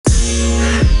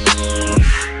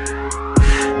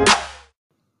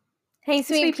Hey, Hey,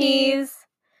 sweet sweet peas. peas.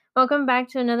 Welcome back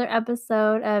to another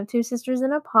episode of Two Sisters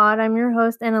in a Pod. I'm your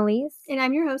host, Annalise. And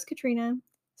I'm your host, Katrina.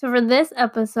 So, for this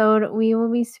episode, we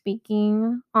will be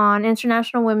speaking on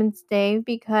International Women's Day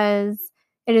because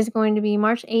it is going to be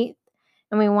March 8th.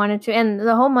 And we wanted to, and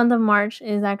the whole month of March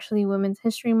is actually Women's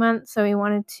History Month. So, we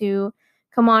wanted to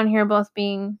come on here, both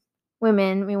being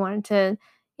women. We wanted to,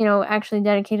 actually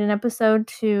dedicate an episode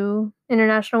to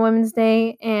International Women's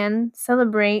Day and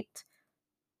celebrate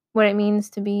what it means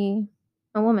to be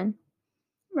a woman.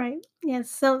 Right.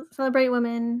 Yes. So celebrate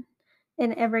women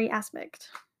in every aspect.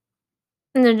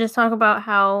 And then just talk about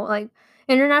how,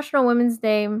 International Women's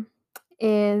Day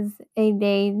is a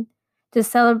day to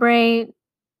celebrate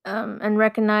and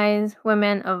recognize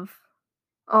women of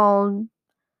all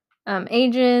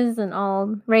ages and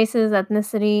all races,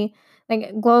 ethnicity,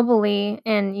 like globally,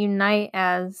 and unite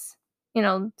as,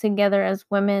 together as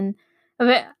women.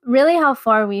 But really, how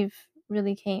far we've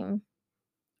really came.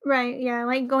 Right. Yeah.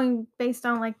 Like going based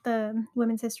on like the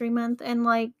Women's History Month and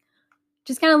like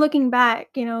just kind of looking back,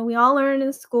 we all learned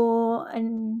in school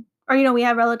or we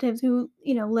have relatives who,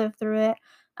 live through it.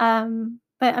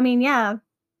 But I mean, yeah,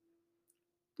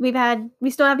 we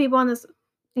still have people on this,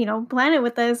 planet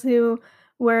with us who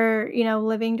were,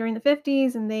 living during the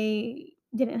 50s and they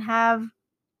didn't have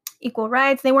equal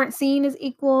rights. They weren't seen as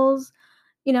equals.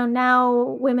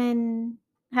 Now women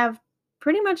have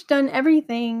pretty much done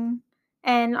everything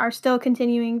and are still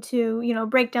continuing to,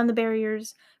 break down the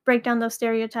barriers, break down those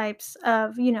stereotypes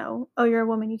of, oh, you're a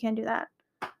woman, you can't do that.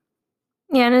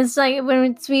 Yeah, and it's like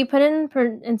when we put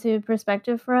it into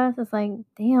perspective for us, it's like,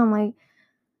 damn, like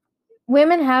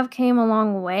women have came a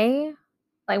long way.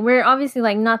 Like we're obviously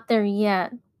like not there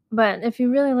yet, but if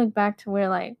you really look back to where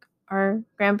like our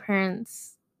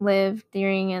grandparents lived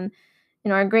during and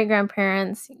our great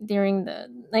grandparents during the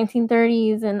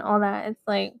 1930s and all that, it's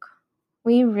like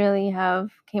we really have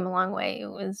came a long way. It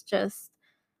was just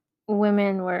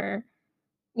women were,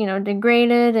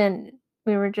 degraded and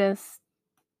we were just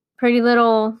pretty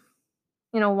little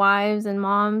wives and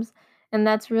moms, and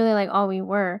that's really like all we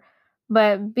were.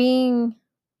 But being,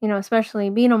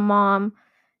 especially being a mom,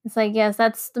 it's like, yes,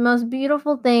 that's the most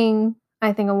beautiful thing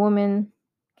I think a woman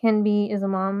can be is a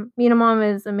mom. Being a mom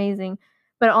is amazing.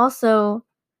 But also,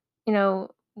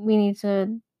 we need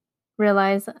to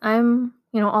realize I'm,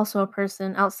 also a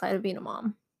person outside of being a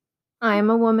mom.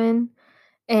 I'm a woman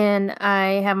and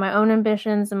I have my own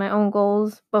ambitions and my own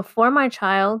goals before my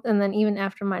child and then even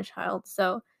after my child.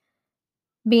 So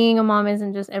being a mom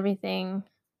isn't just everything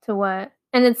to what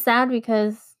and it's sad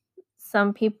because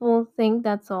some people think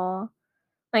that's all,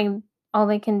 like, all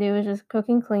they can do is just cook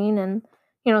and clean and,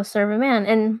 serve a man,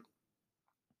 and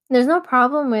there's no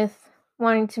problem with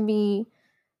wanting to be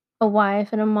a wife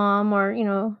and a mom or,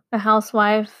 a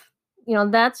housewife,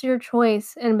 that's your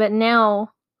choice, and but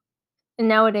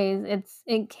nowadays,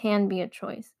 it can be a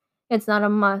choice. It's not a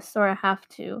must or a have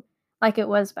to like it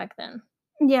was back then.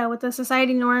 Yeah, with the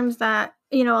society norms that,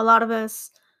 a lot of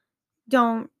us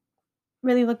don't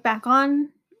really look back on.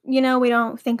 We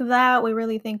don't think of that. We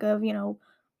really think of,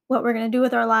 what we're going to do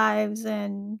with our lives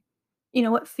and,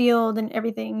 what field and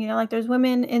everything. Like there's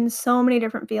women in so many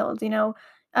different fields,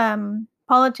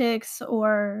 politics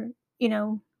or,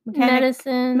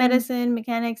 Medicine. medicine,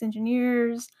 mechanics,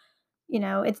 engineers.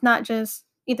 It's not just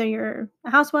either you're a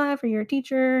housewife or you're a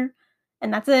teacher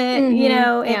and that's it.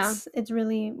 Mhm. Yeah. It's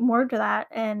really more to that.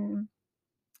 And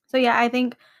so, yeah, I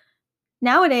think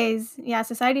nowadays, yeah,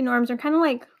 society norms are kinda,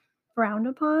 like, frowned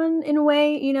upon in a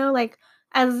way, like,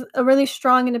 as a really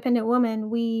strong, independent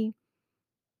woman, we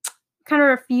kinda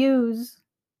refuse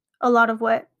a lot of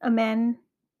what a man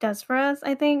does for us,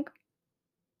 I think.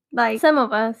 Like Some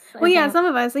of us, I well, yeah, think. some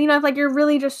of us, if, like, you're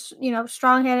really just,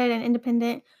 strong-headed and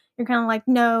independent, you're kinda like,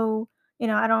 "No,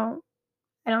 I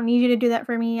don't need you to do that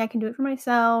for me, I can do it for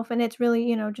myself," and it's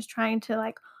really, just trying to,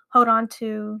 like, hold on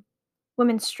to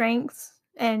women's strengths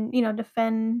and,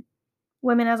 defend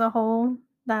women as a whole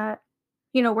that,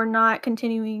 we're not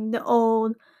continuing the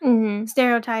old Mhm.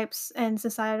 stereotypes and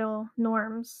societal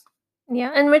norms.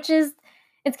 Yeah, and which is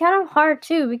it's kind of hard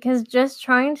too because just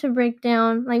trying to break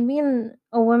down being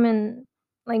a woman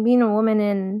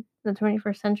in the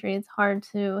 21st century, it's hard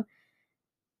to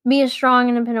be a strong,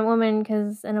 independent woman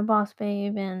because and a boss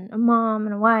babe and a mom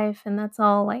and a wife, and that's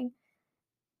all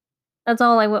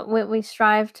what we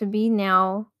strive to be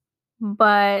now.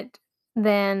 But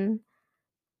then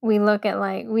we look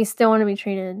at we still want to be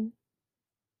treated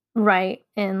right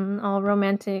and all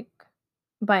romantic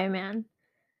by a man.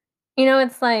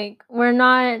 It's like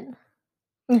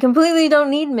we completely don't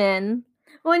need men.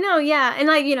 Well, no, yeah, and,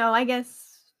 like, I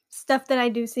guess stuff that I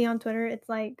do see on Twitter, it's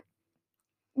like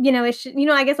it should,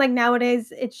 I guess, like,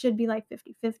 nowadays, it should be, like,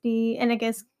 50-50, and I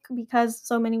guess because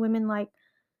so many women, like,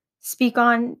 speak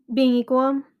on being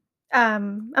equal, I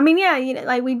mean, yeah,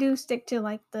 like, we do stick to,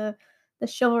 like, the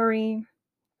chivalry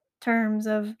terms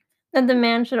of That the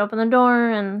man should open the door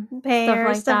and pay stuff or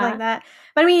like stuff like that. that.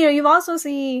 But I mean, you've also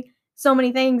see so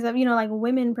many things of, like,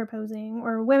 women proposing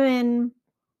or women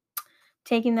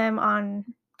taking their,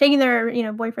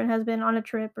 boyfriend, husband on a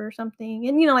trip or something,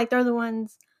 and, like, they're the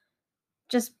ones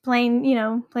just plain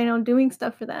on doing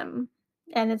stuff for them,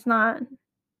 and it's not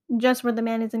just where the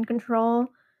man is in control,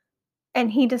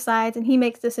 and he decides, and he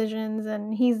makes decisions,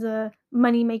 and he's the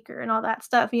money maker and all that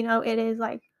stuff, it is,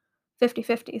 like,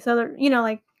 50-50. So there,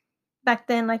 like, back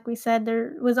then, like we said,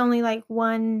 there was only, like,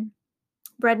 one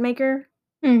bread maker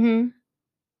Mhm.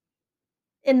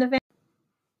 in the family.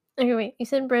 Okay, wait, you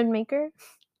said bread maker?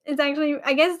 It's actually,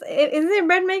 I guess, isn't it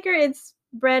bread maker? It's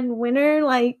breadwinner,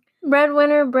 like,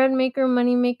 Breadwinner, bread maker,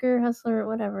 money maker, hustler,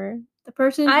 whatever. the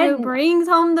person I who brings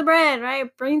home the bread,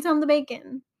 right? Brings home the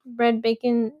bacon. bread,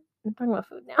 bacon. I'm talking about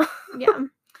food now. Yeah.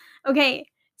 Okay.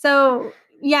 So,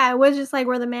 yeah, it was just, like,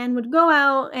 where the man would go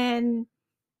out and,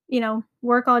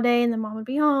 work all day, and the mom would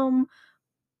be home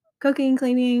cooking,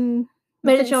 cleaning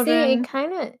with the But see, it children.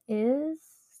 kinda is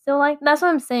still like that's what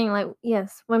I'm saying, like,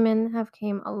 yes, women have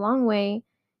came a long way,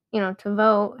 to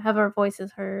vote, have our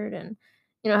voices heard, and,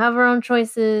 have our own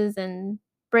choices and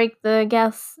break the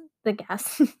gas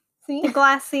see? The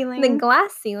glass The ceiling,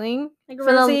 glass ceiling like for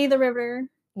the Rosie the Riveter.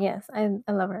 yes, I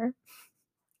love her.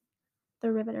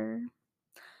 The Riveter.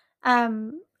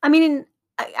 I mean,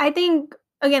 I think,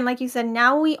 again, like you said,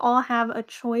 now we all have a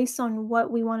choice on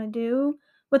what we wanna do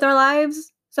with our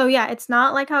lives. So, yeah, it's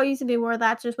not like how it used to be where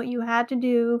that's just what you had to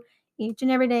do each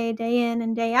and every day in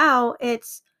and day out.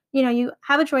 It's, you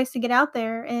have a choice to get out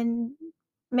there and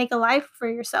make a life for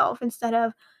yourself instead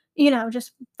of,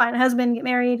 just find a husband, get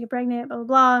married, get pregnant, blah,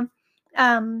 blah,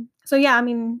 blah. So, yeah, I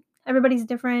mean, everybody's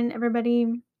different.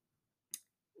 Everybody,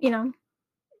 you know,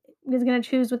 is gonna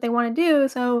choose what they wanna do,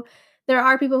 so there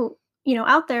are people,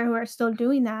 out there who are still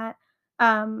doing that,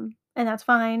 and that's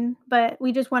fine, but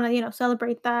we just wanna,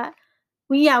 celebrate that.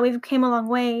 We've came a long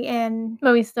way, and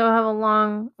But we still have a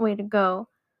long way to go.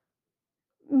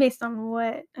 based on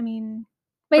what, I mean,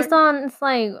 for Based on it's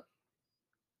like,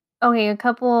 okay, a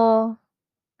couple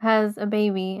has a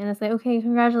baby and it's like, "Okay,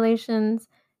 congratulations,"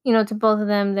 to both of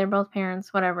them, they're both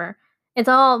parents, whatever. It's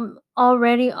all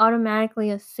already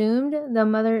automatically assumed the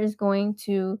mother is going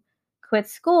to quit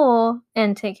school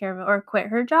and take care of it or quit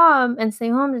her job and stay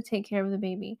home to take care of the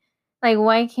baby. Like,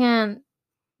 why can't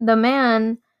the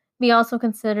man be also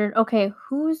considered, "Okay,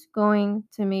 who's going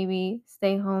to maybe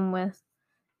stay home with,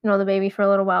 the baby for a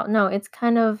little while?" No, it's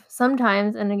kind of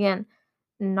sometimes, and again,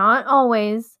 not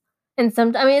always, and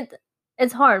I mean,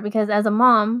 it's hard because as a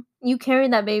mom, you carry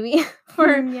that baby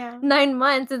for yeah. 9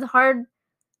 months. It's hard,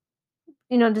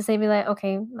 to say be like,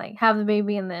 "Okay, like, have the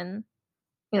baby," and then,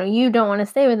 you don't wanna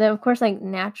stay with it. Of course, like,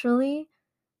 naturally,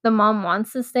 the mom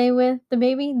wants to stay with the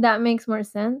baby, that makes more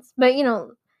sense, but,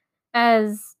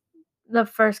 as the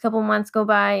first couple months go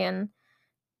by and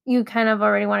you kind of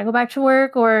already wanna go back to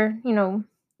work or,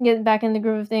 get back in the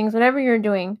groove of things, whatever you're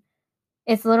doing,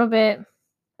 it's a little bit,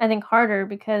 I think, harder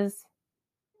because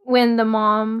when the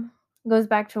mom goes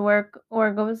back to work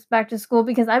or goes back to school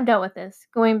because I've dealt with this,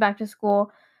 going back to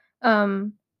school,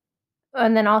 um,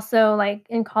 and then also, like,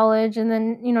 in college and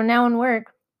then, now in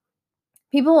work,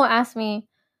 people will ask me,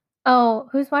 "Oh,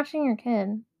 who's watching your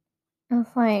kid?" I was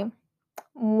like,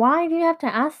 "Why do you have to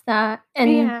ask that?"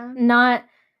 And Yeah. not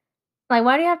like,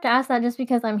 "Why do you have to ask that just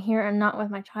because I'm here and not with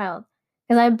my child?"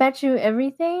 Because I bet you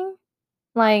everything,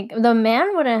 like, the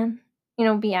man wouldn't,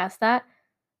 be asked that.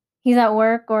 He's at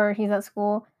work or he's at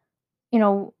school,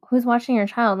 "Who's watching your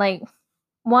child?" Like,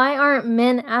 why aren't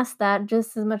men asked that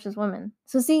just as much as women?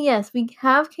 So see, yes, we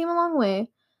have came a long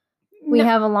way. We No,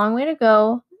 have a long way to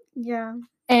go, yeah.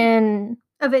 and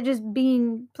Of it just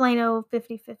being plain old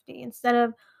 50-50 instead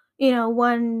of,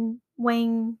 one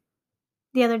weighing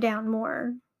the other down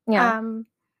more. yeah. Um,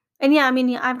 and yeah, I mean,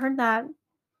 yeah, I've heard that.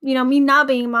 Me not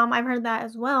being a mom, I've heard that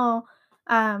as well.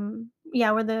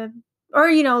 Yeah, where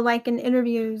or like in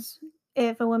interviews,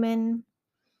 if a woman,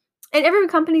 and every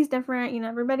company's different,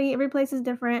 every place is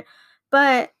different,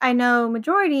 but I know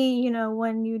majority,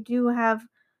 when you do have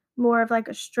more of like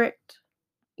a strict,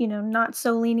 not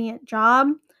so lenient job,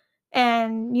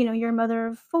 and you're a mother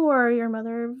of 4, you're a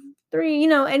mother of 3,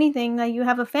 anything that you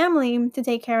have a family to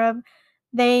take care of,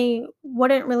 they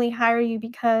wouldn't really hire you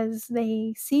because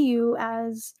they see you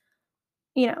as,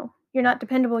 you're not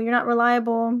dependable, you're not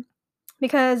reliable,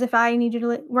 because if I need you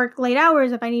to work late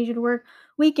hours, if I need you to work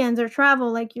weekends or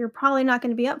travel, like, you're probably not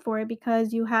gonna be up for it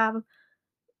because you have,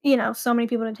 so many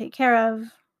people to take care of.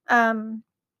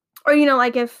 Or,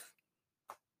 like, if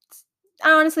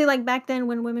honestly, like, back then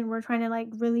when women were trying to, like,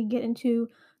 really get into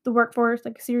the workforce,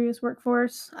 like, serious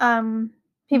workforce,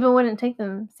 People wouldn't take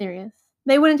them serious.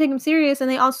 they wouldn't take them serious, and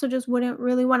they also just wouldn't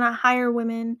really wanna hire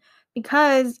women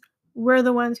because we're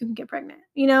the ones who can get pregnant,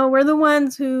 We're the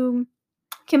ones who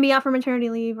can be out for maternity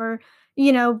leave or, be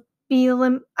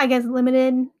I guess,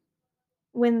 limited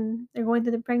when they're going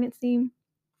through the pregnancy.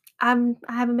 I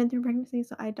haven't been through pregnancy,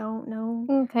 so I don't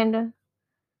know. Kinda.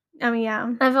 I mean,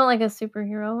 yeah. I felt like a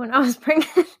superhero when I was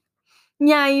pregnant.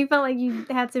 Yeah, you felt like you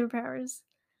had superpowers.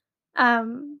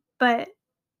 But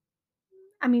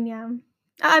I mean, yeah.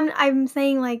 I'm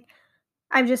saying, like,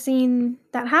 I've just seen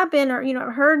that happen or,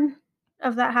 I've heard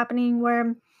of that happening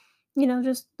where,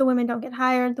 just the women don't get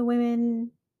hired, the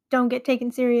women don't get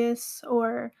taken serious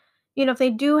or, if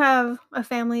they do have a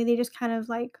family, they just kind of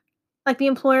like the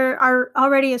employer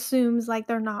already assumes like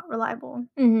they're not reliable.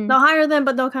 Mhm. They'll hire them,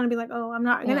 but they'll kind of be like, "Oh, I'm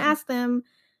not going to Yeah. ask them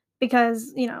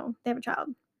because, they have a child."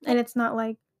 And it's not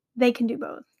like they can do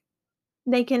both.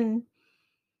 They can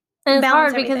And it's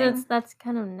balance hard because everything. that's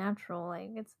kind of natural, like,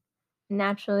 it's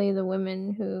naturally the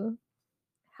women who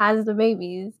has the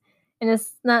babies, and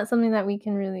it's not something that we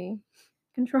can really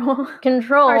Control or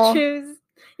control. choose.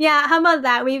 Yeah, how about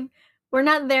that? We're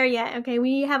not there yet, okay?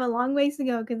 We have a long ways to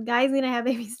go because guys need to have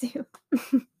babies too.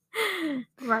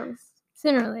 Gross.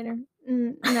 Sooner or later.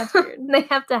 That's weird. They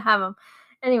have to have them.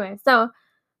 Anyway, so,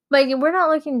 like, we're not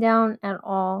looking down at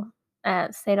all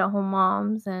at stay-at-home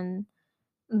moms and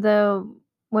the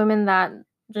women that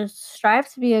just strive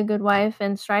to be a good wife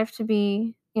and strive to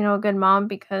be, a good mom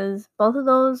because both of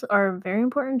those are very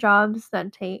important jobs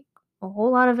that take a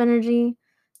whole lot of energy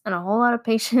and a whole lot of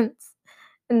patience.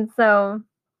 And so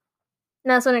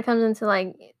that's when it comes into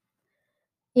like,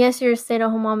 yes, you're a stay at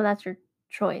home mom, but that's your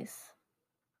choice.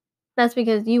 That's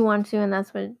because you want to, and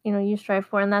that's what you strive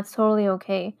for, and that's totally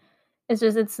okay. It's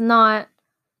just it's not.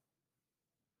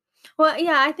 Well,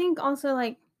 yeah, I think also,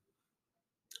 like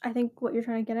I think what you're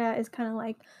trying to get at is kinda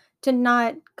like to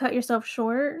not cut yourself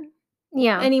short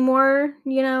Yeah, anymore,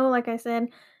 like I said,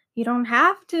 you don't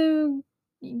have to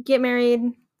get married,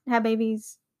 have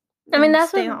babies, I mean and that's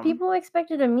stay what home. people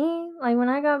expected of me. Like when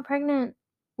I got pregnant,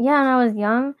 yeah, and I was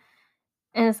young,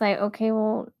 and it's like okay,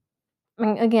 well, I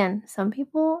mean, again, some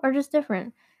people are just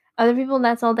different. Other people,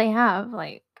 that's all they have.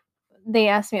 Like, they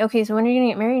ask me, "Okay, so when are you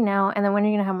gonna get married now? And then when are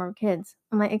you gonna have more kids?"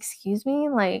 I'm like, "Excuse me?"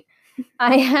 Like,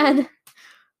 I had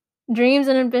dreams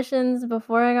and ambitions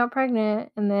before I got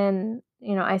pregnant, and then,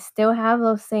 I still have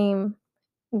those same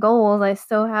goals. I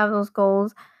still have those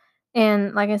goals.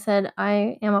 And like I said,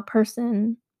 I am a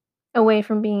person away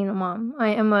from being a mom. I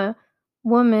am a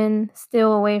woman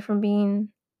still away from being,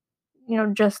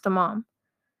 just a mom.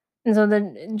 And so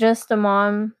the just a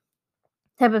mom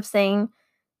type of saying,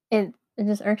 it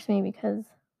just irks me because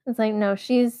it's like, no,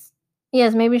 she's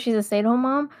yes, maybe she's a stay-at-home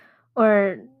mom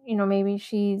or, maybe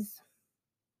she's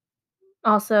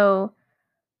also,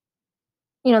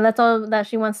 that's all that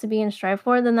she wants to be and strive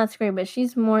for, then that's great, but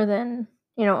she's more than,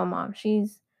 a mom.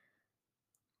 She's,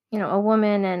 a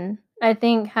woman and I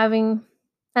think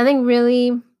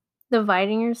really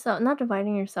dividing yourself, not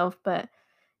dividing yourself, but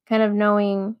kind of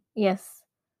knowing, yes,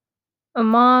 a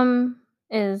mom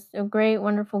is a great,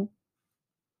 wonderful,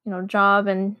 job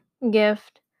and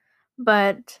gift,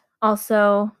 but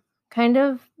also kind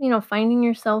of, finding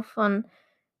yourself on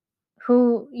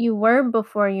who you were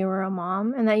before you were a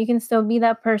mom and that you can still be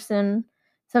that person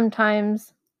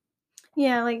sometimes.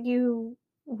 Yeah, like you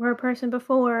were a person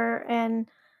before and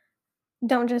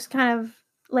don't just kind of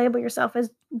label yourself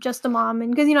as just a mom.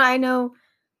 And because, I know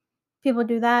people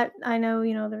do that. I know,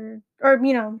 there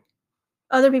or,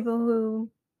 other people who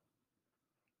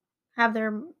have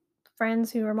their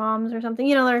friends who are moms or something,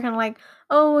 they're kind of like,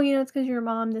 oh, well, it's because you're a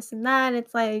mom, this and that.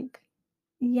 It's like,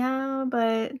 yeah,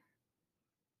 but,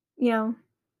 you know,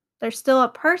 they're still a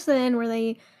person where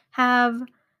they have,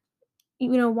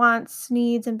 wants,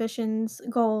 needs, ambitions,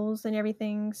 goals, and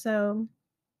everything. So,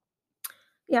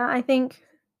 yeah, I think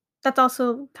that's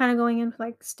also kind of going in with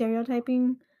like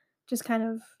stereotyping, just kind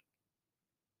of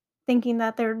thinking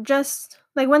that they're just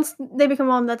like once they become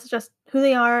mom, that's just who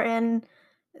they are and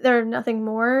they're nothing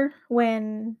more.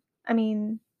 When I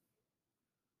mean,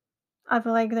 I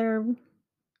feel like they're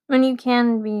When you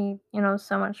can be,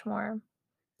 so much more.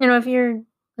 If you're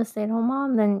a stay-at-home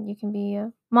mom, then you can be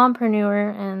a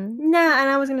mompreneur and nah. And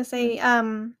I was gonna say,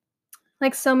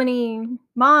 like so many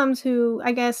moms who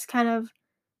I guess kind of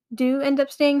do end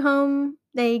up staying home,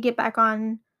 they get back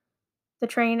on the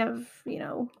train of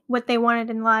what they wanted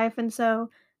in life, and so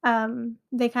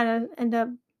they kind of end up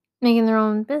Making their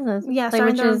own business. starting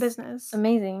Which their own is business.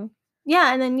 amazing.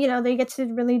 Yeah, and then they get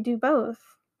to really do both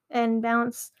and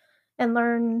balance and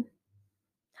learn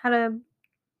how to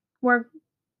work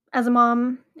as a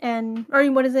mom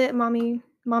or what is it, mompreneur?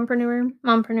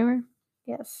 Mompreneur.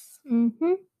 Yes.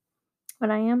 Mhm.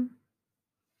 But I am.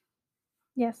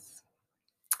 Yes.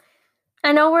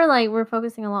 I know we're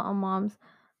focusing a lot on moms,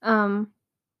 um,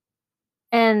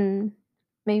 and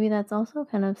maybe that's also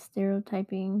kind of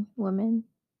stereotyping women,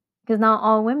 because not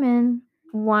all women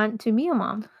want to be a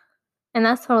mom, and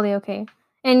that's totally okay.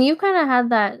 And you kinda had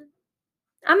that.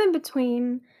 I'm in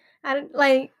between. I don't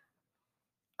like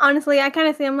honestly, I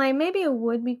kinda say I'm like, maybe it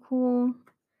would be cool.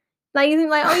 Like, you think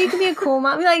like, "Oh, you could be a cool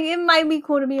mom." Like, it might be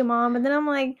cool to be a mom, but then I'm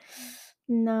like,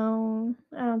 "No,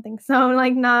 I don't think so."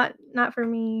 Like, not for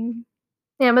me.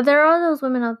 Yeah, but there are those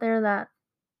women out there that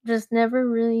just never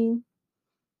really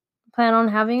plan on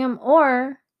having them,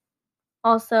 or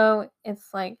also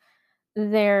it's like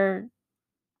their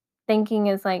thinking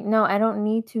is like, "No, I don't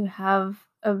need to have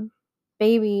a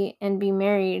baby and be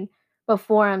married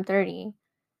before I'm 30."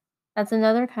 That's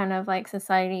another kind of, like,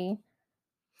 society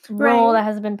role Right. that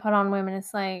has been put on women.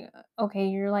 It's like, okay,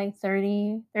 you're, like,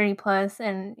 30 plus,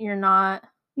 and you're not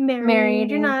Married, married,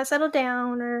 you're and not settled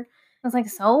down or it's like,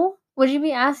 "So? Would you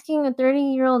be asking a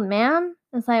 30-year-old man?"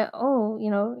 It's like, "Oh,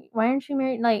 why aren't you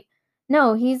married?" Like,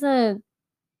 no, he's a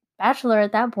bachelor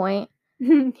at that point,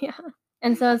 yeah.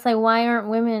 and so it's like, why aren't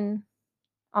women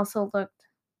also looked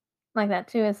like that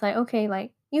too? It's like, "Okay,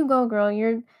 like, you go, girl,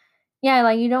 yeah,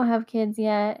 like, you don't have kids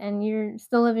yet, and you're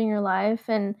still living your life,"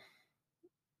 and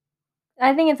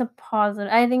I think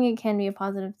it can be a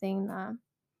positive thing that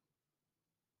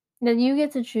you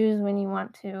get to choose when you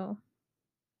want to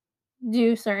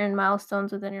do certain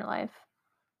milestones within your life.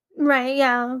 Right,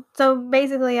 yeah. So,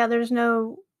 basically, yeah, there's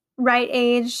no right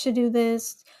age to do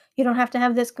this. You don't have to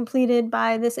have this completed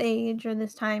by this age or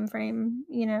this time frame.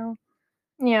 Yeah.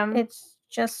 It's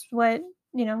just what,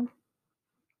 you know,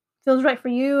 feels right for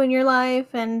you in your life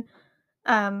and,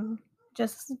 um,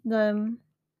 just the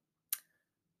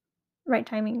right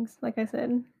timings, like I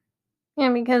said.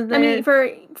 Yeah, because I mean,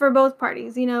 they're for both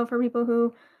parties, for people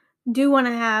who do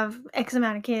wanna have X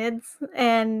amount of kids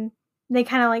and they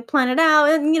kinda, like, plan it out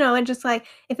and just, like,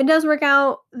 if it does work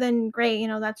out, then great,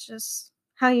 that's just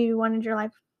how you wanted your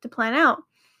life to plan out.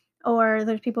 Or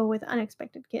there's people with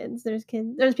unexpected kids. There's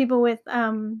people with,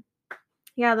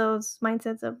 yeah, those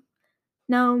mindsets of,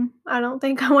 "No, I don't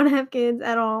think I wanna have kids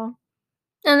at all."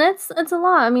 and it's a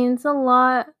lot. I mean, it's a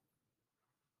lot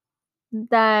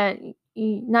that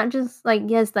you not just, like,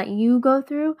 yes, that you go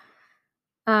through,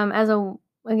 as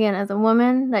as a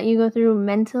woman, that you go through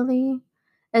mentally,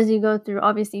 as you go through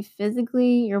obviously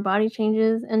physically, your body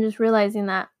changes, and just realizing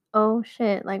that, "Oh,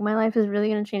 shit, like, my life is really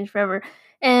gonna change forever."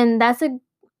 And that's a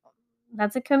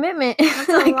commitment. That's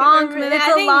a Like, long commitment. it's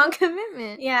I a think long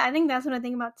commitment. Yeah, I think that's what I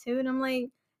think about too, and I'm like,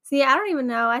 see, I don't even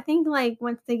know. I think, like,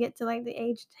 once they get to, like, the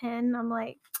age 10, I'm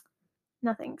like,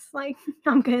 "No, thanks." Like,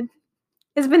 I'm good.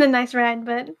 It's been a nice ride,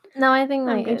 but No, I think,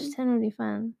 I'm like, age good. 10 would be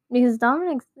fun, because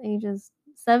Dominic's age is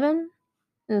 7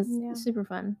 is Yeah. super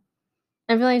fun.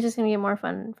 I feel like it's just gonna get more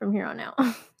fun from here on out.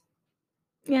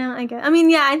 Yeah, I mean,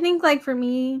 yeah, I think, like, for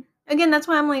me again, that's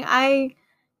why I'm like, I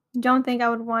don't think I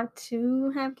would want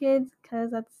to have kids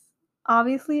because that's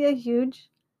obviously a huge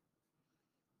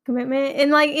commitment,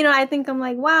 and, like, I think I'm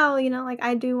like, "Wow," like,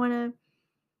 I do wanna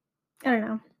I don't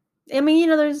know. I mean,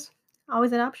 there's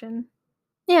always an option.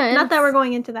 Yeah, Not that we're it's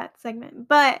going into that segment,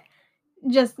 but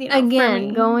just, for again,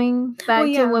 me. going Well, back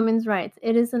to yeah. women's rights,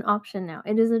 it is an option now.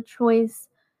 It is a choice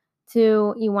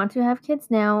to you want to have kids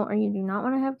now, or you do not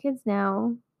wanna have kids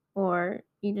now, or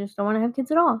you just don't wanna have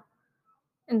kids at all.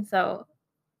 And so,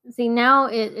 see, now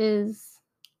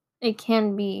it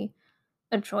can be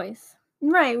a choice.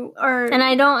 Right, And or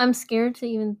I'm scared to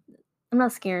even I'm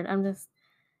not scared,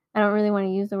 I don't really wanna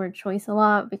use the word choice a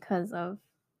lot because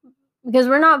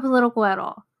we're not political at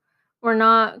all. We're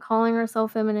not calling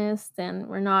ourselves feminists, and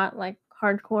we're not, like,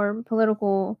 hardcore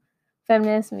political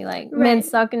feminists and be like, "Men right.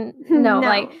 suck," and no,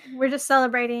 like, No, we're just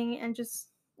celebrating and just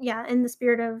yeah, in the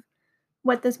spirit of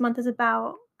what this month is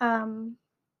about,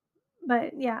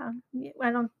 but yeah,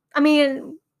 I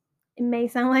mean, it may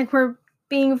sound like we're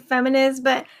being feminist,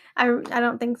 but I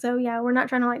don't think so, yeah, we're not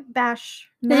trying to, like, bash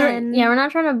 'cause men. we're not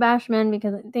trying to bash men,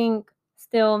 because I think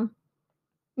still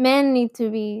men need to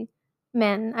be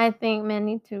men. I think men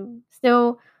need to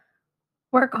still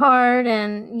work hard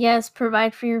and, yes,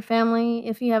 provide for your family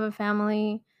if you have a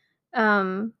family.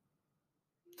 Um,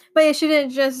 But it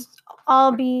shouldn't just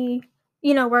all be,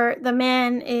 where the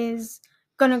man is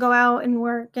gonna go out and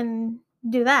work and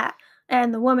do that.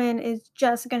 and the woman is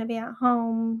just going to be at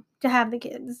home to have the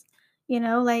kids.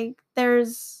 Like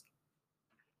there's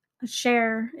a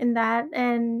share in that,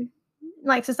 and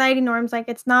like society norms, like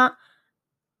it's not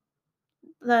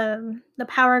the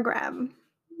power grab.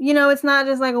 It's not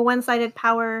just like a one-sided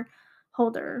power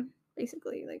holder,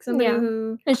 basically. Like somebody Yeah.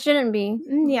 who It shouldn't be,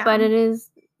 yeah. but it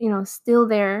is, still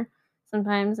there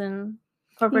sometimes in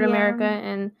corporate Yeah. America.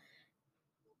 And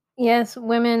yes,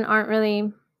 women aren't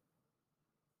really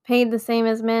paid the same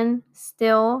as men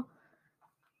still.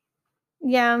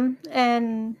 Yeah,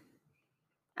 and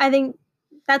I think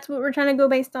that's what we're trying to go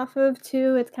based off of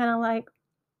too. It's kind of like,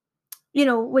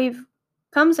 we've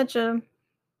come such a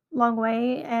long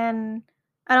way, and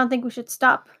I don't think we should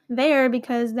stop there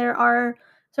because there are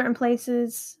certain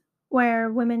places where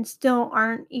women still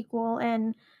aren't equal,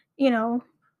 and you know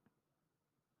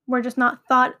we're just not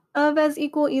thought of as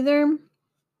equal either.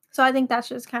 So I think that's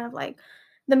just kind of like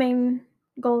the main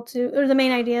the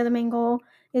main idea, the main goal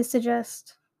is to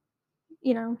just,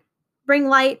 you know, bring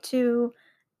light to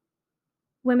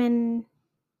women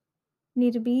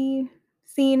need to be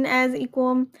seen as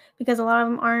equal because a lot of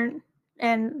them aren't.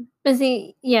 And But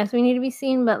see, yes, we need to be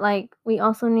seen, but like we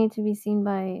also need to be seen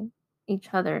by each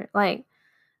other. Like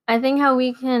I think how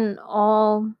we can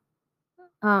all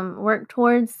work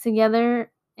towards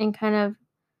together and kind of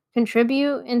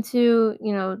contribute into,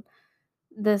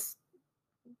 this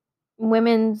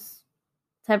women's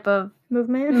type of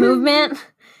movement. movement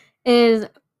is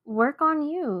work on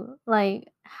you. Like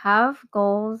have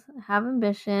goals, have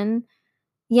ambition.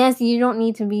 Yes, you don't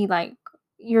need to be like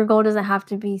your goal doesn't have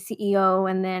to be CEO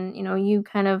and then, you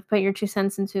kind of put your 2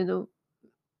 cents into the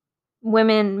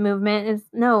women movement. Is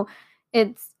no,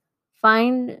 it's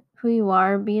find who you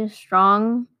are, be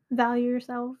strong, Value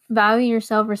yourself. value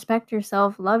yourself, respect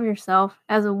yourself, love yourself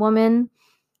as a woman.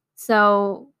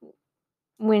 So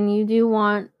when you do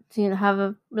want to have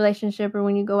a relationship or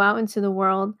when you go out into the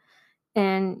world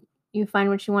and you find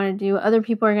what you want to do, other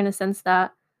people are going to sense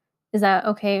that. Is that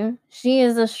okay? She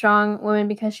is a strong woman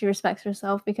because she respects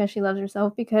herself, because she loves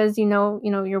herself, because you know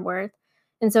your worth.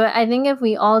 And so I think if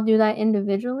we all do that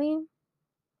individually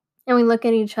and we look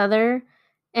at each other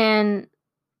and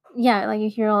yeah, like you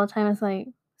hear all the time, it's like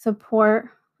support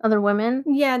other women.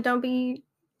 Yeah, don't be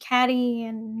catty,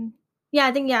 and yeah,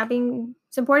 I think being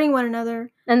supporting one another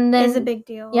And is a then big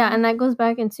deal. yeah, and that goes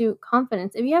back into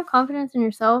confidence. If you have confidence in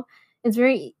yourself, it's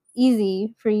very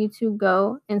easy for you to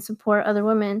go and support other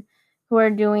women who are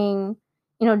doing,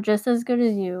 just as good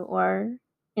as you, or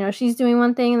she's doing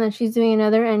one thing and then she's doing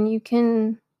another and you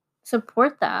can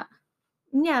support that.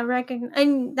 Yeah,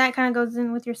 and that kind of goes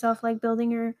in with yourself, like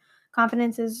building your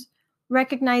confidence is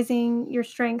recognizing your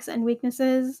strengths and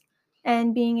weaknesses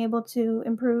and being able to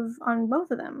improve on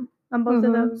both of them, on both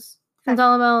of Mhm. those It's factors.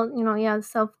 all about, yeah,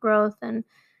 self-growth. And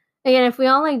again, if we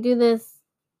all like do this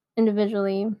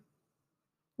individually,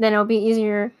 then it'll be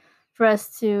easier for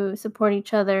us to support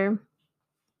each other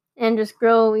and just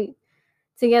grow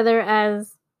together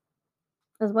as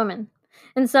women.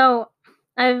 And so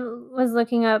I was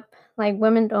looking up like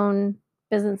women-owned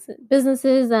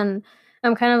businesses, and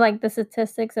I'm kind of like the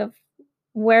statistics of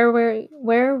where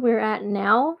we're at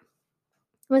now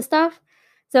with stuff.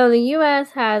 So the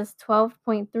US has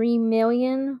 12.3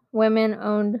 million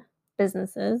women-owned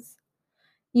businesses.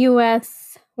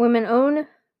 US women-owned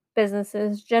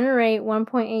businesses generate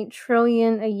 1.8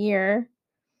 trillion a year.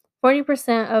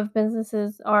 40% of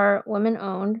businesses are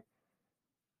women-owned.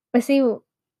 But see, wow,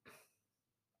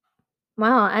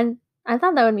 I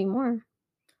thought that would be more.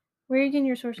 Where are you getting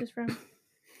your sources from?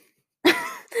 Is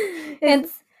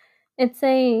it's it's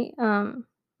a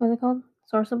what's it called?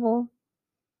 Sourceable.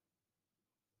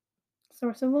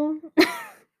 sourceable?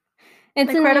 It's Like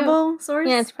a new credible yeah, source?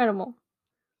 it's credible.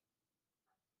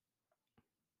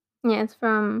 Yeah, it's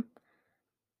from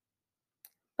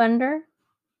Funder.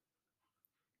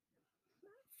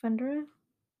 Fundera?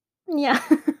 Yeah.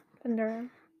 Fundera.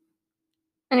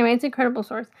 Anyway, it's a credible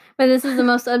source, but this is the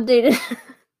most updated.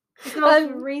 It's the most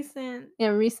um, recent. yeah,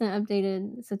 recent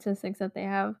updated statistics that they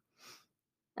have.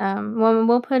 Well,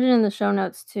 we'll put it in the show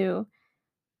notes too.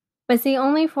 But see,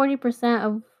 only 40%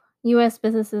 of U.S.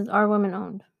 businesses are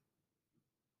women-owned.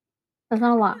 That's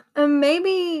not a lot.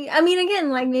 Maybe, I mean,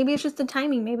 again, like maybe it's just the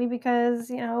timing. Maybe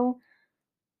because, I don't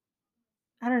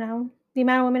know, the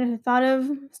amount of women who thought of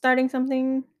starting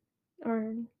something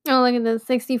or Oh, look at this.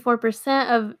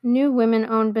 64% of new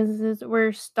women-owned businesses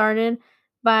were started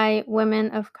by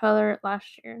women of color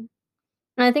last year.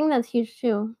 And I think that's huge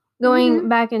too. Going Mhm.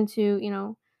 back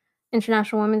into,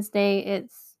 International Women's Day,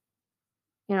 it's,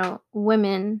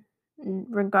 women,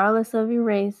 regardless of your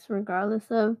race,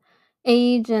 regardless of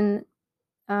age and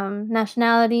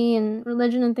nationality and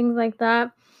religion and things like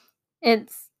that. And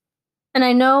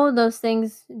I know those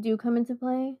things do come into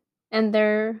play, and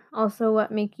they're also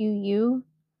what make you you.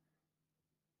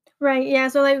 Right, yeah,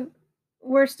 so, like,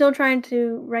 we're still trying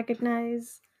to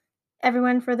recognize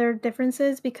everyone for their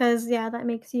differences because, yeah, that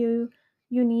makes you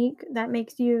unique, that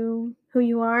makes you who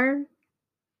you are.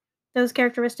 Those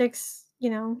characteristics,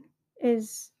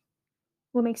 is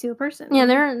what makes you a person, Yeah,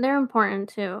 really. they're important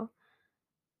too.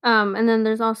 And then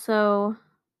there's also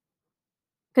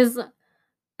because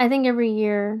I think every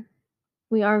year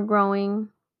we are growing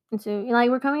into like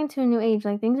we're coming into a new age.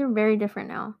 Like things are very different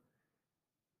now.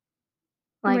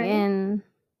 Like Right. in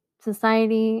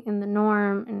society, in the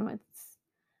norm, and what's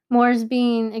more is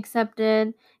being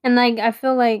accepted. And like I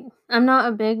feel like I'm not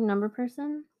a big number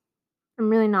person. I'm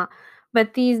really not.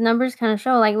 But these numbers kind of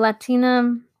show like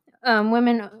Latina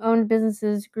women owned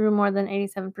businesses grew more than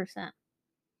 87%.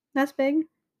 That's big.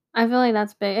 I feel like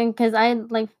that's big, and because I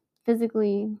like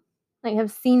physically like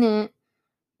have seen it,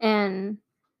 and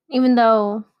even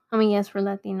though I mean yes we're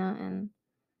Latina and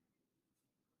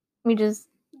we just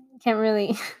can't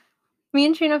really. Me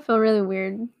and Trina feel really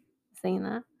weird saying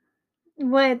that.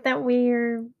 What, that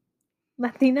we're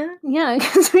Latina? Yeah,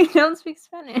 because we don't speak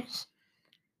Spanish.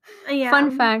 Yeah.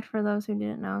 Fun fact for those who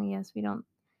didn't know: yes, we don't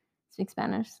speak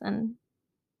Spanish, and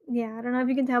Yeah, I don't know if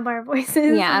you can tell by our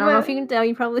voices, yeah, I don't know but if you can tell.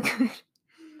 You probably could.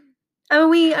 I mean,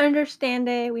 we understand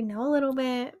it, we know a little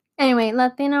bit. Anyway,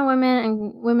 Latina women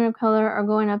and women of color are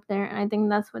going up there, and I think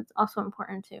that's what's also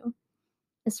important too,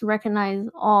 is to recognize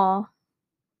all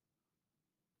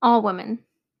women.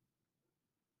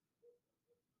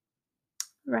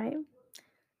 Right.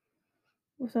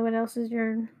 So what else is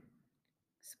your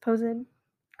supposed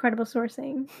credible source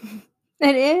saying?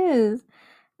 It is.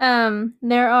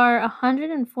 There are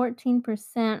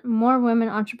 114% more women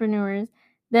entrepreneurs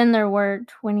than there were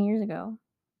 20 years ago,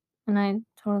 and I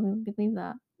totally believe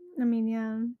that. I mean,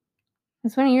 yeah,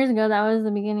 'Cause 20 years ago, that was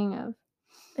the beginning of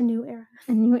a new era.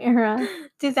 a new era.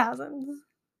 2000s.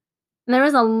 And there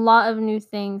was a lot of new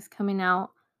things coming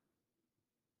out.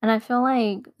 And I feel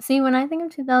like, see, when I think of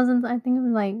 2000s, I think of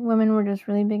like women were just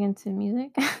really big into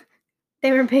music.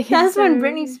 They were big That's when into,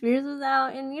 Britney Spears was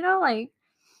out, and like,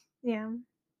 yeah.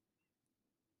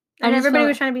 I And just feel everybody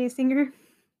was like, trying to be a singer.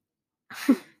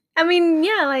 I mean,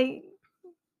 yeah, like,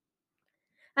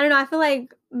 I don't know, I feel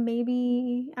like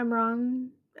maybe I'm wrong.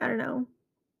 I don't know.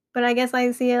 But I guess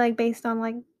I see it, like, based on,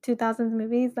 like, 2000s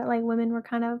movies that, like, women were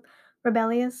kind of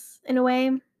rebellious in a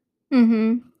way.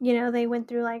 mm-hmm. They went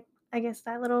through, like, I guess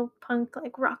that little punk,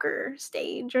 like, rocker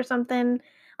stage or something.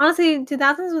 Honestly,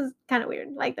 2000s was kinda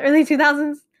weird, like, the early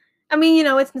 2000s. I mean,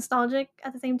 it's nostalgic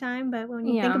at the same time, but when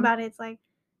you think Yeah. about it, it's like,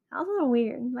 that was a little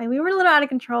weird. Like, we were a little out of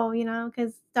control,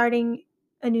 because starting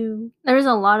a new There was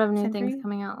a lot of new things century.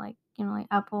 coming out, like, like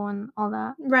Apple and all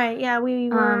that. Right, yeah, we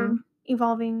were But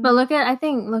evolving. look at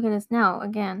us now.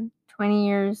 Again, 20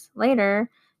 years later,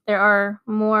 there are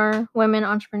more women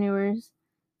entrepreneurs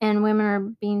and women are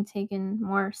being taken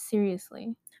more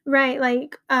seriously. Right,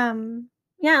 like,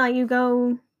 yeah, like, you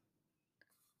go,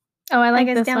 Oh, I I like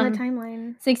guess, this down the one.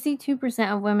 timeline.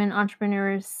 62% of women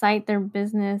entrepreneurs cite their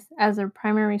business as their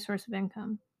primary source of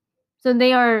income. So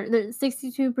they are,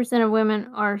 62% of women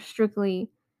are strictly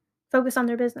Focus on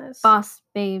their business. boss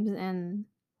babes and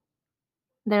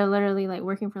they're literally like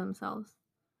working for themselves.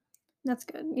 That's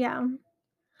good, yeah.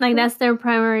 Like that's their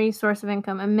primary source of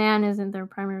income. A man isn't their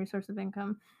primary source of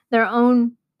income. Their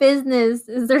own business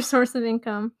is their source of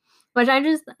income, which I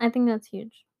think that's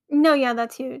huge. No, yeah,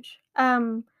 that's huge.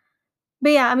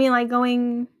 But yeah, I mean, like,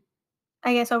 going,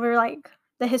 I guess, over, like,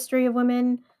 the history of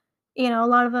women, a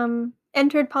lot of them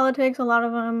entered politics, a lot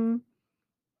of them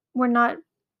were not,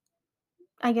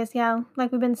 I guess, yeah,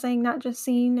 like we've been saying, not just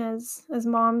seen as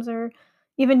moms or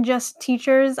even just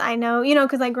teachers. I know,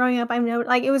 because like, growing up, I know,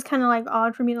 like, it was kinda, like,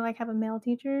 odd for me to, like, have a male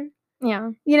teacher.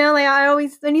 Yeah. Like, I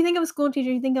always when you think of a school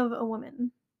teacher, you think of a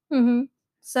woman. Mhm.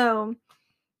 So,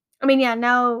 I mean, yeah,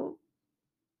 now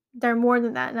they're more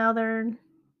than that. Now they're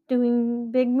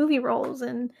doing big movie roles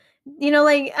and,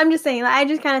 like, I'm just saying, like, I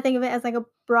just kinda think of it as, like, a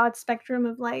broad spectrum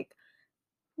of, like,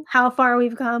 how far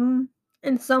we've come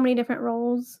in so many different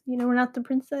roles. We're not the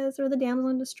princess or the damsel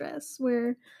in distress.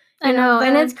 We're, I know,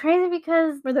 and it's the crazy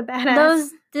because we're the badass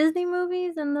those Disney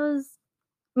movies and those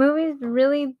movies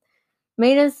really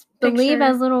made us believe picture.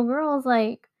 as little girls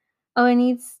like, oh, it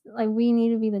needs like we need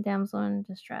to be the damsel in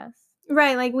distress.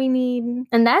 Right, like, we need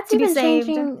And that's to be even saved.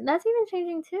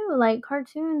 changing too, like,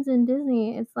 cartoons and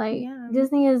Disney, it's like Yeah.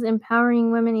 Disney is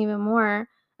empowering women even more.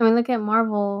 I mean, look at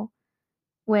Marvel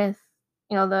with,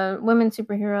 the women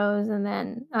superheroes and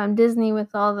then, Disney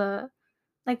with all the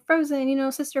like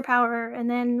Frozen, sister power, and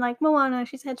then like Moana,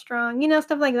 she's headstrong,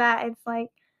 stuff like that. It's like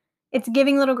it's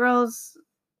giving little girls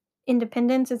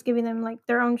independence. It's giving them like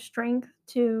their own strength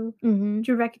to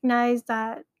Mhm. recognize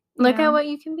that, Look at what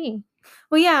you can be.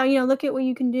 well, yeah, look at what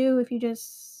you can do if you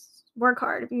just work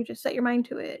hard, if you just set your mind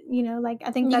to it. Like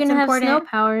I think You that's can have snow important.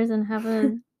 powers and have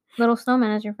a little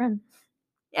snowman as your friend.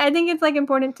 I think it's like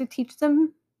important to teach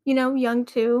them, young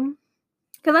too,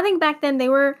 because I think back then they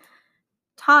were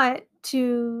taught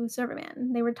to serve a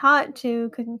man. They were taught to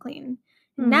cook and clean.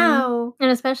 And Mhm. now,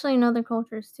 And especially in other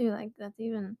cultures too, like, that's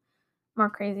even more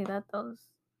crazy that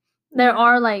there yeah,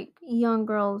 are, like, young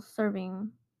girls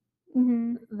serving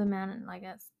mhm, the man, like,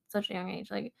 at such a young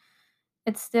age, like,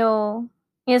 it's still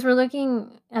yes, we're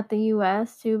looking at the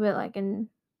US too, but, like, in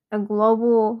a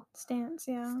global stance,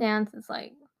 yeah. stance, it's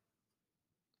like,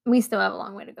 we still have a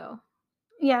long way to go.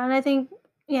 Yeah, and I think,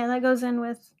 yeah, that goes in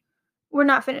with we're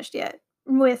not finished yet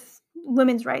with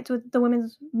women's rights, with the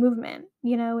women's movement.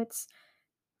 It's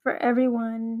for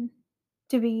everyone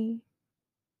to be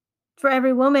for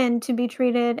every woman to be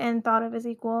treated and thought of as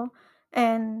equal,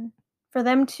 and for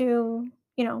them to,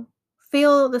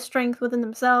 feel the strength within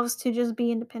themselves to just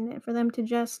be independent, for them to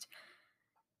just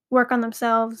work on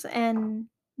themselves and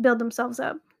build themselves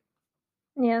up.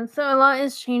 Yeah, so a lot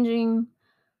is changing,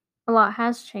 a lot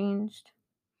has changed,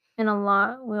 and a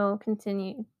lot will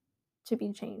continue to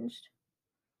be changed.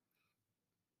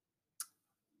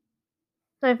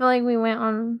 So I feel like we went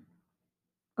on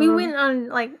a We little went on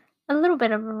like a little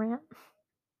bit of a rant.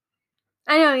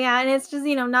 I know, yeah, and it's just,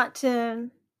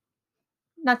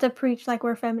 not to preach like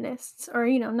we're feminists or,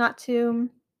 not to,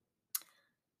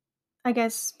 I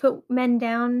guess, put men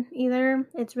down either.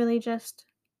 It's really just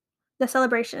the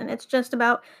celebration. It's just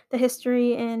about the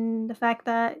history and the fact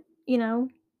that,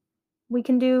 we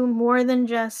can do more than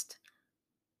just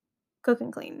cook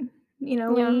and clean.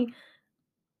 Yeah.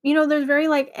 There's very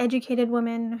like educated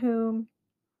women who,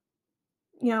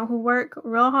 who work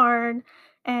real hard,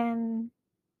 and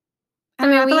I I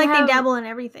don't know, mean, I feel we like they have dabble in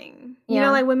everything. yeah.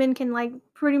 Like women can like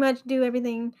pretty much do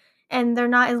everything and they're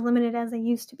not as limited as they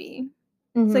used to be.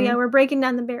 So yeah, Mhm. we're breaking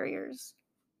down the barriers.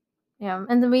 Yeah,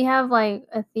 and then we have, like,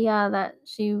 a Thea that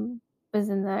she was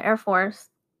in the Air Force.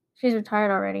 She's retired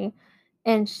already,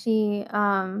 and she,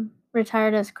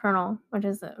 retired as colonel, which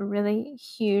is a really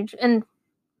huge and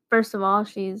first of all,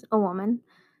 she's a woman.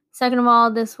 Second of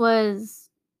all, this was,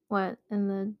 what, in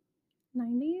the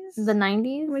 90s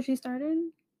 90s? when she started.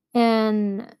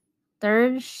 And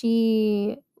third,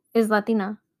 she is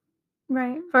Latina.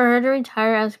 Right. For her to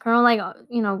retire as colonel, like,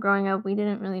 growing up, we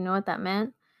didn't really know what that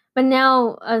meant. But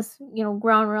now us,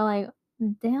 grown, we're like,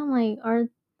 damn, like, our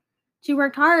She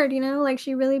worked hard, like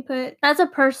she really put that's a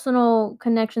personal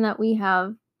connection that we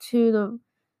have to the, you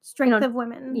strength know, of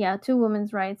women. yeah, to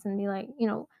women's rights and be like,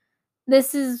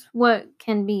 this is what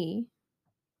can be.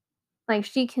 Like,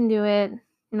 she can do it,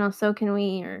 so can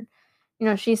we, or,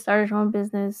 she started her own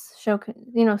business, so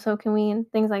can we, and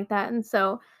things like that. And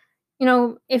so,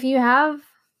 if you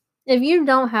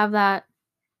don't have that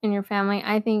in your family,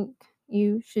 I think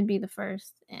you should be the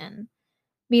first and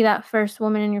be that first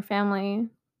woman in your family,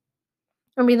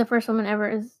 or be the first woman ever.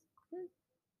 Is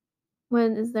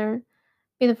there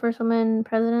be the first woman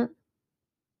president?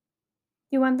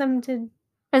 You want them to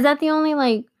Is that the only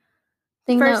like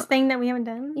thing that? first thing that we haven't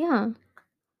done? Yeah,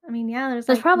 I mean, yeah, there's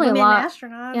there's like probably a women lot. Yeah,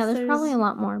 astronauts. there's probably There's a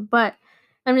lot more. But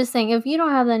I'm just saying, if you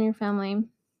don't have that in your family,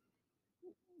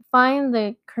 find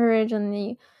the courage and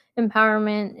the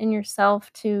empowerment in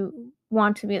yourself to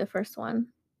want to be the first one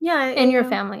yeah, in your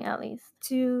family, at least.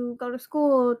 to go to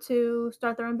school, to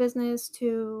start their own business,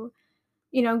 to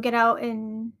get out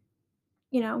and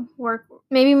work.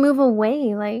 Maybe move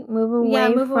away, like move Yeah,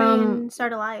 away move away from and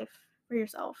start a life for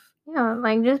yourself.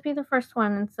 like just be the first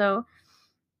one. And so,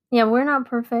 yeah, we're not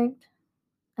perfect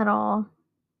at all.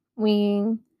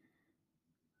 We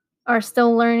are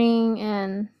still learning,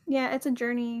 and Yeah, it's a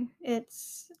journey.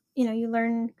 It's you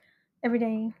learn every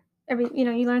day.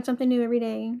 You learn something new every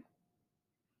day.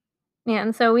 yeah,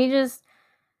 and so we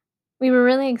were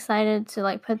really excited to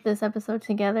like put this episode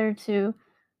together to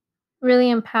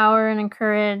really empower and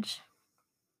encourage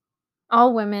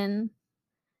all women,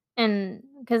 and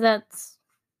because that's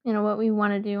what we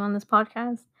want to do on this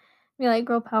podcast. We like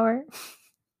girl power,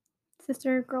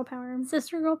 Sister girl power.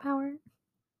 sister girl power.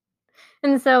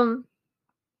 And so,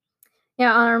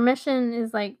 yeah, our mission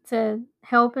is like to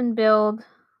help and build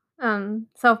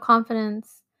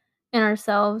self-confidence in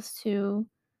ourselves to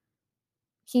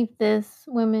keep this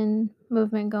women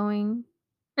movement going.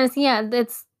 And it's, yeah,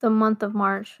 it's the month of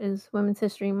March is Women's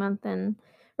History Month, and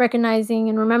recognizing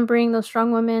and remembering those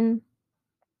strong women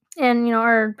and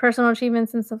our personal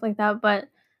achievements and stuff like that, but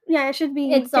Yeah, it should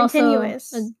be it's also a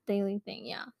continuous. daily thing,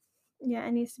 yeah. Yeah,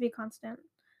 it needs to be constant.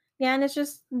 Yeah, and it's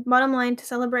just bottom line to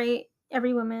celebrate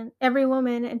every woman,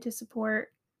 and to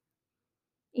support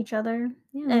each other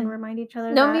and Yeah. remind each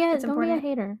other Don't be that a it's don't be a important.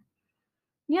 hater.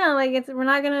 Yeah, like we're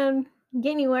not gonna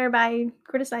get anywhere by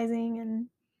criticizing and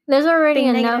There's already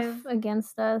being enough negative.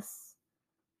 against us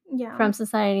Yeah, from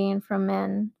society and from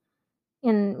men,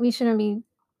 and we shouldn't be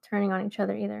turning on each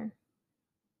other either.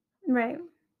 right.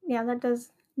 Yeah, that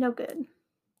does no good.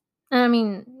 And I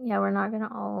mean, yeah, we're not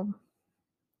gonna all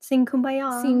Sing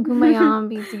kumbaya. sing kumbaya and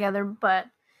be together, but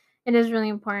it is really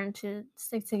important to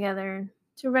stick together.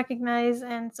 To recognize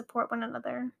and support one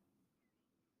another.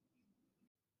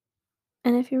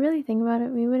 And if you really think about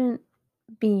it, we wouldn't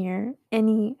be here.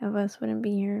 Any of us wouldn't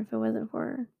be here if it wasn't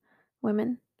for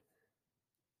women.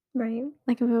 Right.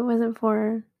 Like if it wasn't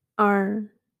for our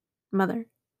mother.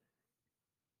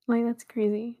 Like that's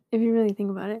crazy if you really think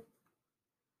about it.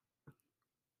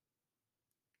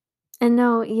 And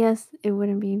no, yes, it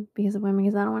wouldn't be because of women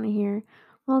because I don't want to hear,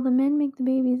 well, the men make the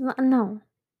babies. No,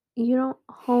 you don't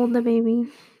hold the baby.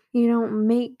 You don't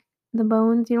make the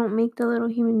bones. You don't make the little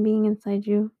human being inside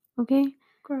you. Okay?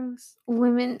 Gross.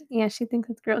 Women, yeah, she thinks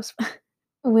it's gross.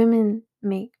 Women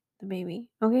make the baby.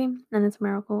 Okay? And it's a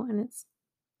miracle and it's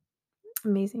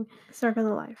amazing. Circle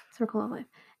of life. Circle of life.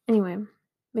 Anyway,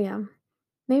 but yeah.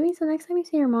 Maybe so next time you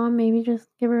see your mom, maybe just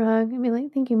give her a hug and be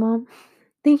like, thank you, mom.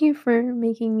 Thank you for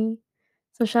making me.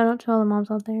 So shout out to all the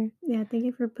moms out there. Yeah, thank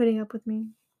you for putting up with me.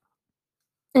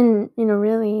 And,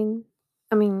 really,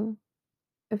 I mean,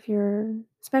 if you're,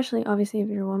 especially obviously if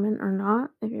you're a woman or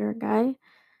not, if you're a guy,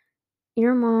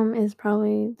 your mom is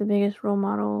probably the biggest role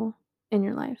model in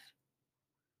your life.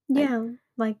 Like, Yeah,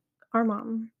 like our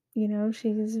mom,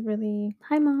 she's really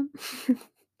hi, mom.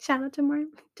 shout out to my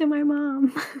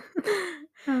mom.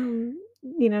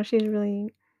 She's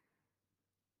really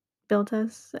built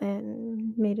us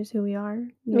and made us who we are.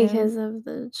 Because of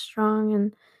the strong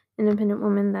and independent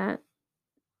woman that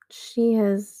she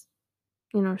has,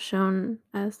 shown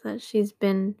us that she's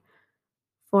been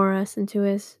for us and to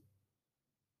us.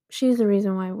 She's the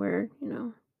reason why we're,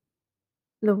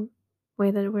 the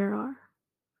way that we are.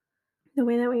 The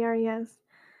way that we are, yes.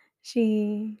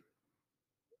 She,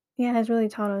 yeah, has really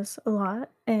taught us a lot,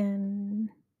 and,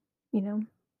 you know,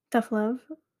 tough love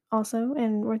also,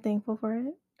 and we're thankful for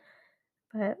it.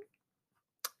 But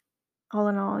all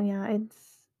in all, yeah,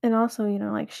 and also,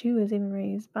 like she was even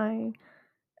raised by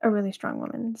a really strong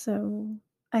woman. So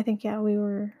I think, yeah, we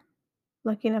were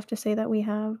lucky enough to say that we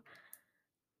have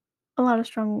a lot of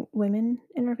strong women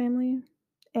in our family.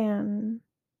 And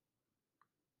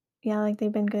yeah, like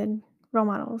they've been good role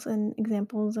models and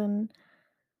examples. And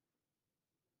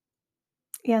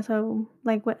yeah, so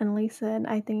like what Annalise said,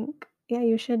 I think, yeah,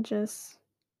 you should just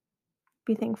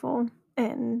be thankful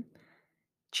and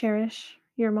cherish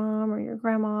your mom or your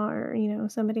grandma, or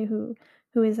somebody who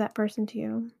is that person to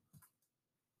you.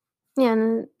 Yeah,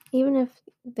 and even if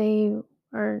they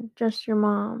are just your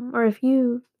mom, or if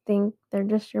you think they're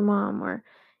just your mom, or,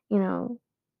 you know,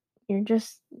 you're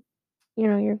just,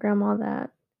 your grandma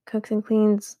that cooks and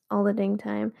cleans all the dang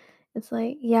time, it's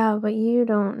like, yeah, but you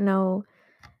don't know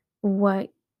what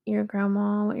your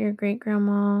grandma, what your great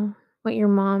grandma, what your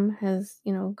mom has,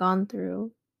 gone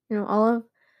through, all of,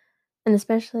 and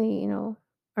especially,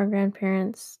 our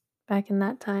grandparents back in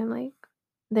that time, like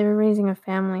they were raising a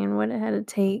family and what it had to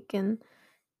take. And,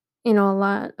 a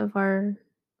lot of our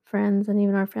friends and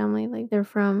even our family, like they're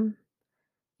from,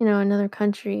 another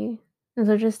country. And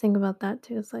so just think about that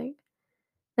too. It's like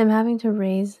them having to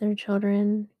raise their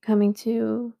children coming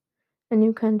to a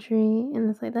new country. And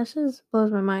it's like, that just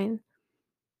blows my mind.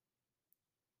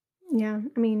 Yeah,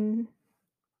 I mean,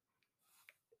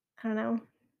 I don't know,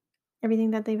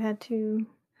 everything that they've had to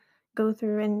go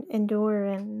through and endure.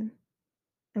 And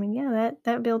I mean, yeah,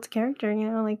 that builds character,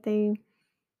 like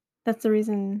that's the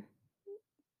reason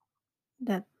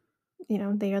that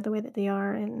they are the way that they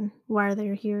are, and why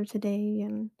they're here today.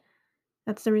 And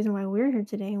that's the reason why we're here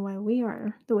today, and why we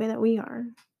are the way that we are.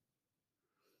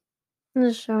 And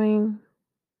just showing,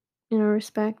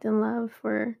 respect and love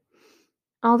for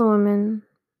all the women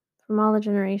from all the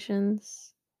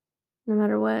generations, no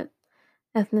matter what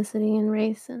ethnicity and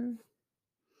race and,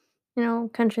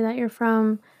 country that you're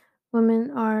from.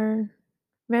 Women are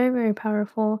very, very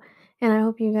powerful. And I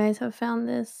hope you guys have found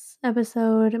this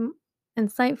episode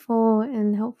insightful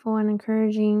and helpful and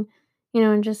encouraging,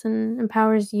 and just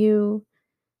empowers you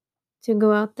to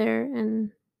go out there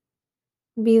and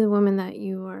be the woman that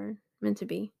you are meant to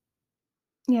be.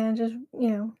 Yeah, just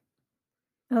I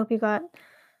hope you got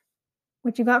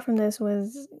what you got from this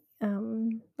was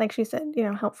like she said,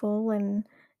 helpful, and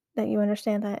that you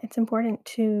understand that it's important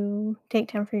to take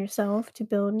time for yourself to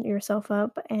build yourself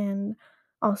up and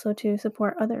also to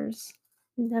support others.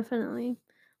 Definitely.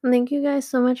 Well, thank you guys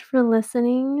so much for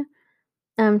listening.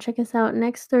 Check us out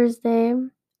next Thursday,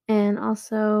 and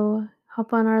also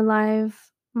hop on our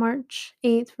live March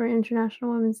 8th for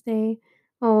International Women's Day.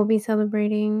 Where we'll be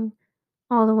celebrating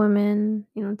all the women,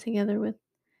 together with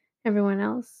everyone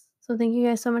else. So thank you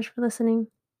guys so much for listening.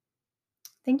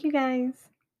 Thank you guys.